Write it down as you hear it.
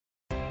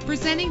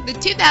Presenting the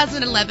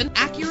 2011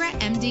 Acura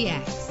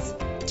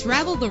MDX.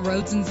 Travel the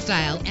roads in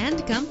style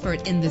and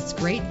comfort in this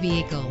great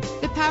vehicle.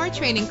 The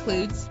powertrain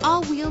includes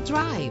all-wheel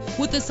drive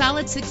with a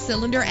solid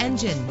 6-cylinder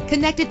engine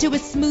connected to a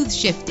smooth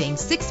shifting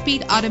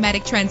 6-speed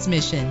automatic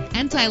transmission.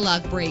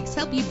 Anti-lock brakes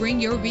help you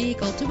bring your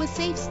vehicle to a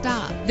safe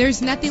stop.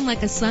 There's nothing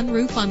like a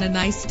sunroof on a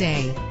nice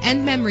day,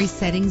 and memory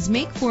settings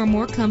make for a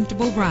more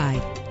comfortable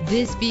ride.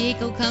 This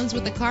vehicle comes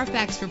with a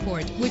Carfax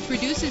report, which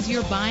reduces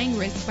your buying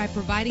risk by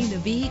providing the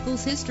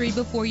vehicle's history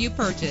before you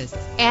purchase.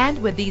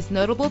 And with these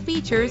notable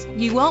features,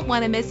 you won't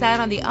want to miss out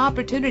on the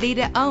opportunity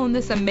to own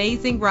this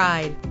amazing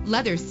ride.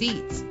 Leather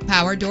seats,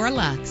 power door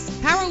locks,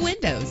 power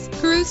windows,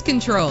 cruise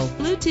control,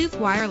 Bluetooth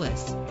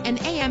wireless, an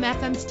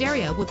AM/FM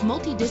stereo with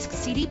multi-disc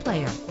CD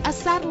player, a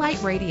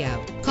satellite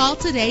radio. Call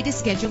today to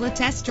schedule a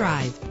test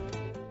drive.